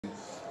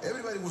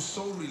everybody was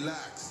so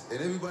relaxed and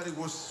everybody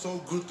was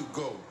so good to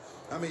go.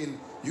 I mean,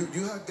 you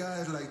had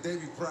guys like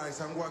David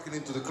Price. I'm walking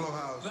into the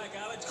clubhouse. Like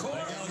Alex Cora.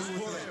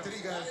 Like 3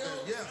 guys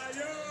there. Yeah.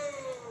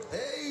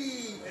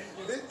 Hey,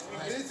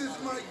 this is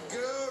my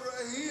girl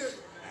right here.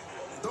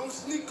 Don't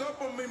sneak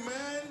up on me,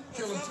 man.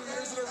 Kill him 2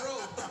 years in a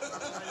row.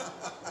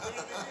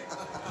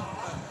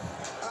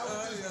 I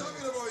was just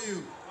talking about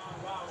you.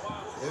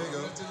 There we go.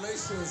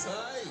 Congratulations.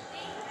 Hi.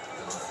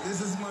 This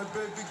is my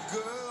baby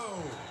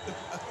girl.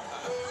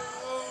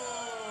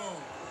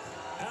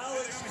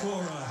 Alex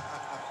Cora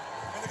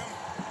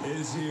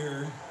is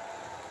here.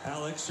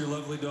 Alex, your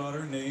lovely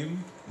daughter,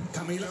 name?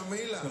 Camila.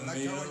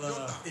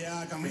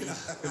 Yeah, Camila.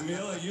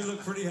 Camila, you look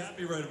pretty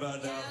happy right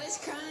about now. Yeah, I was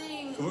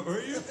crying.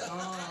 Were you? I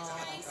was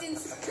crying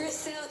since Chris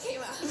Sale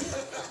came out.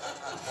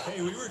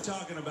 Hey, we were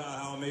talking about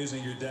how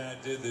amazing your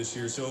dad did this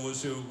year. So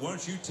why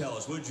don't you tell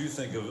us, what did you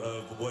think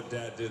of what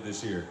Dad did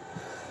this year?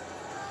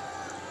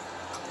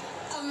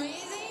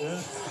 Amazing.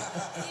 Yeah.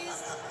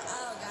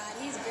 Oh God,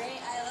 he's great.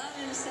 I love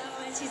him so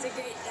much. He's a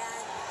great dad.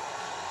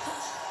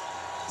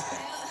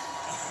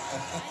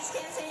 I just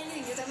can't say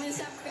anything because I'm going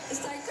to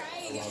start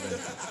crying again.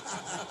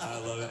 I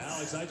love it.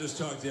 Alex, I just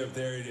talked to you up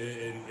there,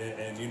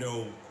 and you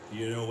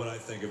know what I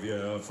think of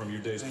you from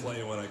your days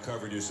playing when I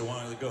covered you. So why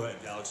don't you go ahead,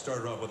 Alex?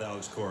 Start it off with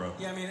Alex Cora.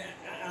 Yeah, I mean,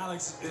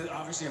 Alex,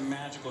 obviously a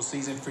magical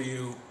season for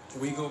you.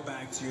 We go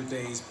back to your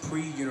days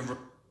pre-university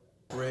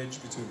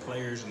bridge between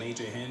players and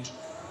AJ Hinge.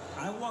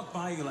 I walked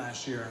by you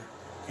last year,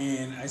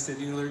 and I said,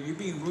 you're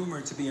being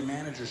rumored to be a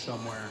manager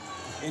somewhere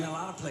in a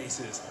lot of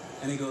places.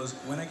 And he goes,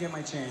 when I get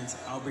my chance,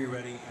 I'll be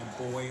ready.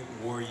 And boy,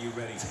 were you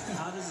ready.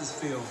 How does this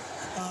feel?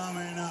 Oh,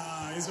 man,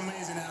 it's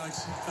amazing,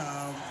 Alex.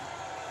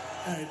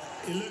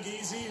 It looked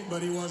easy,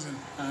 but it wasn't.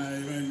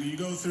 When you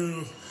go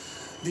through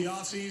the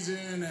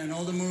offseason and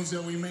all the moves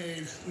that we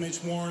made,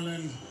 Mitch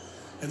Moreland,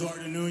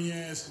 Eduardo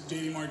Nunez,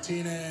 JD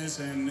Martinez,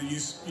 and you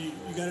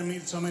got to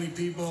meet so many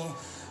people,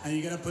 and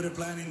you got to put a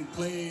plan in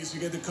place,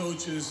 you get the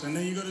coaches, and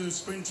then you go to the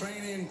spring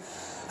training,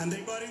 and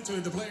they bought into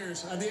it, the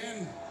players. At the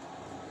end,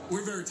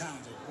 we're very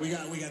talented. We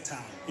got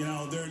talent. You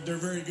know, they're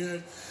very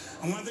good.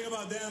 And one thing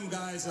about them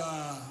guys,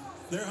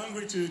 they're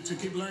hungry to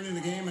keep learning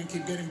the game and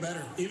keep getting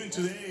better. Even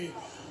today,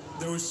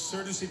 there were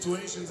certain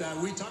situations that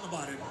we talk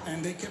about it,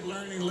 and they kept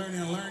learning.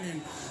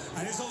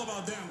 And it's all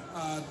about them.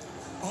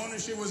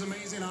 Ownership was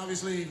amazing.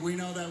 Obviously, we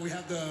know that we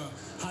have the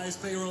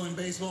highest payroll in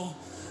baseball.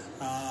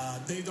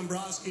 Dave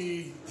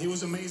Dombrowski, he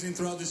was amazing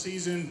throughout the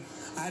season,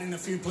 adding a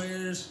few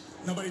players.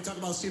 Nobody talked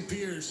about Steve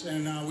Pierce,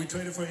 and we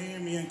traded for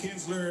him, Ian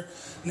Kinsler,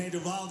 Nate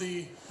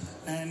Eovaldi,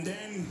 and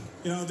then,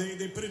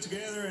 they put it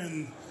together,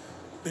 and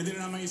they did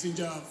an amazing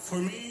job. For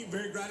me,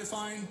 very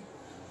gratifying.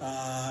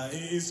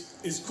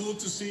 It's cool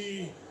to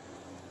see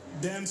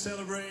them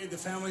celebrate, the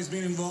family's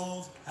being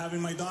involved, having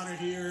my daughter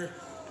here.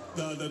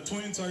 The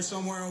twins are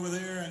somewhere over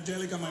there.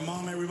 Angelica, my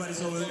mom,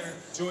 everybody's over there.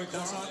 Joey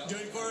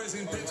Cora is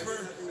in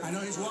Pittsburgh. I know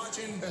he's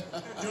watching.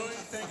 Joey,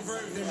 thank you for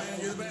everything, man.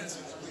 You're the best.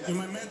 You're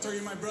my mentor.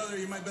 You're my brother.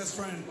 You're my best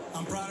friend.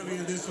 I'm proud of you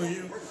and this for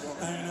you.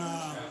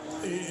 And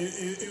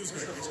it was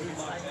great.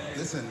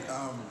 Listen,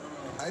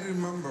 I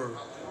remember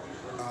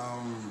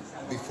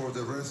before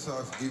the Red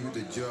Sox gave you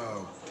the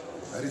job,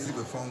 I received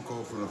a phone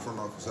call from the front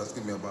office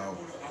asking me about,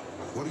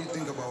 what do you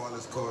think about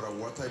Alex Cora?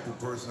 What type of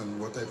person,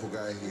 what type of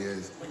guy he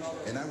is?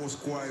 And I was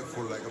quiet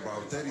for like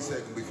about 30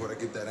 seconds before I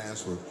give that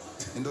answer.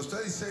 In those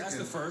 30 seconds... That's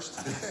the first.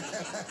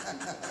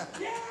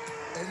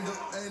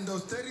 In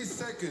those 30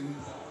 seconds,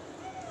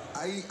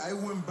 I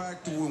went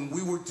back to when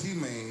we were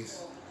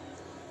teammates,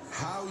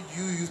 how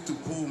you used to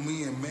pull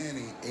me and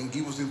Manny and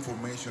give us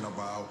information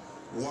about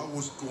what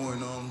was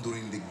going on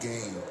during the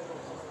game.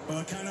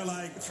 Well, kind of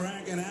like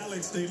Frank and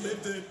Alex, they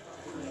lived it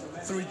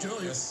through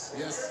Joey. Yes.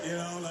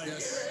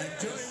 And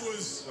Joey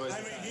was,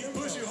 he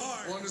pushed you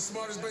hard. One of the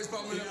smartest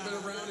baseball men I've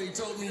been around. He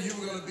told me you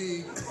were going to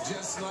be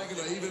just like him,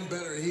 or even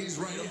better. He's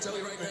right. I'm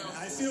telling you right now.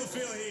 I still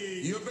feel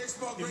you're a great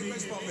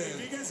baseball man.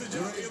 If he gets a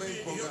job, he'll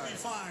be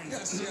fine.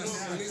 Yes, he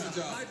needs a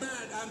job. My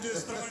bad, I'm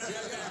just throwing it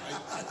out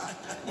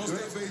there.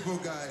 Great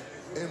baseball guy.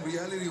 And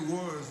reality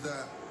was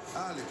that,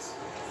 Alex,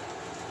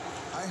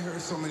 I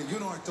heard so many,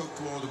 I talked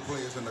to all the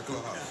players in the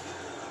clubhouse.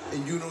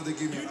 And they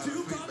give me a lot of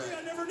feedback. Probably?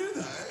 I never knew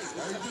that.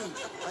 I do.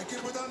 I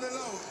keep it on the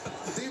low.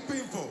 Deep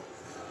info.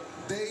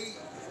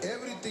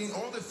 Everything,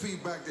 all the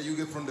feedback that you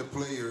get from the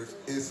players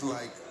is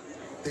like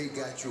they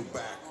got your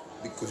back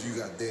because you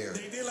got there.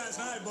 They did last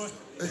night, but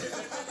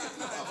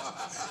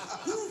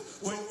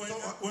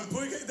when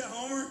Puig hit the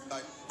homer,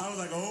 I was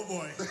like, oh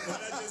boy,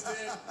 what I just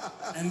did.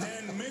 And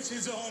then Mitch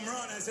hits a home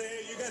run. I say,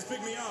 hey, you guys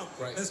pick me up.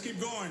 Right. Let's keep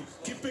going.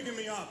 Keep picking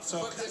me up.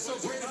 So but it's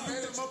okay to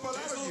manage. It's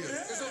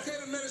okay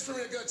to manage from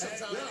your gut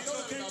sometimes. It's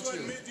okay to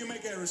admit you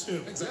make errors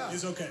too. Exactly.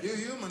 It's okay. You're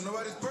human.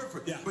 Nobody's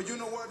perfect. Yeah. But you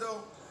know what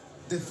though?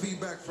 The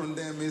feedback from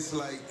them is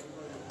like,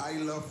 I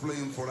love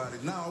playing for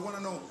Alex. Now I want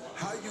to know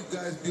how you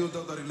guys build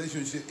up that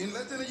relationship in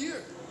less than a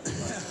year.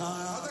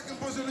 How that can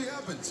possibly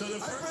happen? I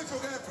played for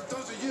guys for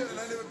tons of years and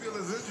I never built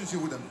a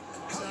relationship with them.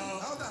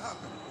 How that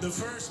happen? The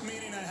first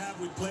meeting I had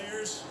with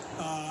players,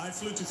 I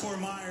flew to Fort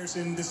Myers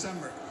in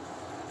December.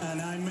 And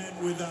I met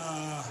with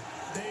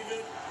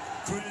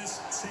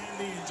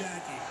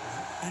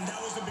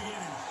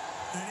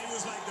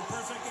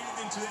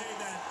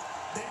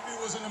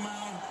on the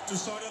mound to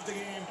start up the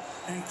game,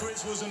 and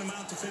Chris was on the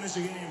mound to finish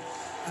the game.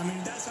 I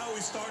mean, that's how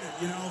we started,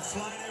 you know,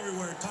 flying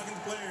everywhere, talking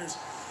to players.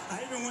 I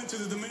even went to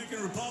the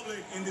Dominican Republic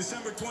in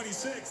December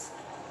 26th.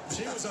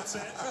 She was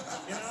upset,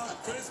 you know,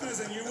 Christmas,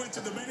 and you went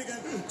to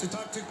Dominican to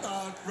talk to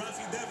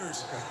Rafi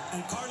Devers.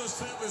 And Carlos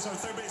Feliz, our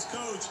third base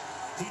coach,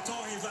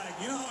 he's like,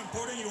 you know how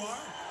important you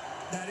are?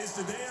 That is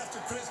the day after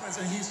Christmas,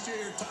 and he's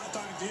here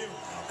talking to you.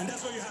 And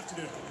that's what you have to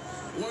do.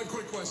 One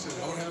quick question.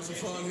 I want to have some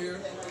fun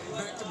here.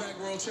 Back-to-back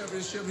world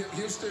championship,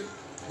 Houston,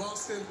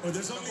 Boston. Well,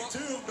 there's only two.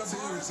 The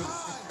bar is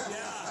high.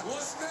 Yeah.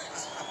 What's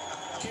next?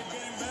 Keep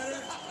getting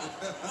better.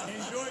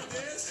 Enjoy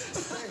this.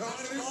 Go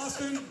to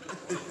Boston.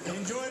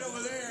 Enjoy it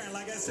over there. And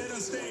like I said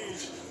on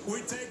stage,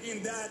 we're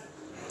taking that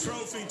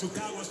trophy to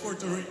Caguas,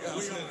 Puerto Rico.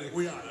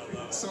 We are.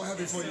 So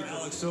happy for you,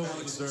 Alex, so well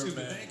deserved,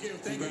 man. Thank you.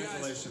 Thank you, guys.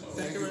 Congratulations.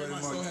 Thank you very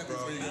much. So happy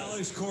for you.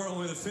 Alex Cora,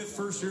 only the 5th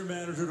first-year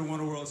manager to win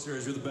a World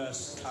Series. You're the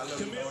best.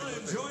 Camila,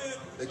 enjoy it.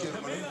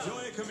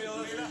 Enjoy it,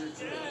 Camila.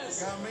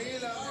 Yes.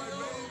 Camila,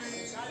 my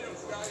baby.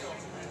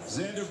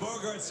 Xander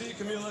Burkhardt, see you,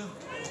 Camila.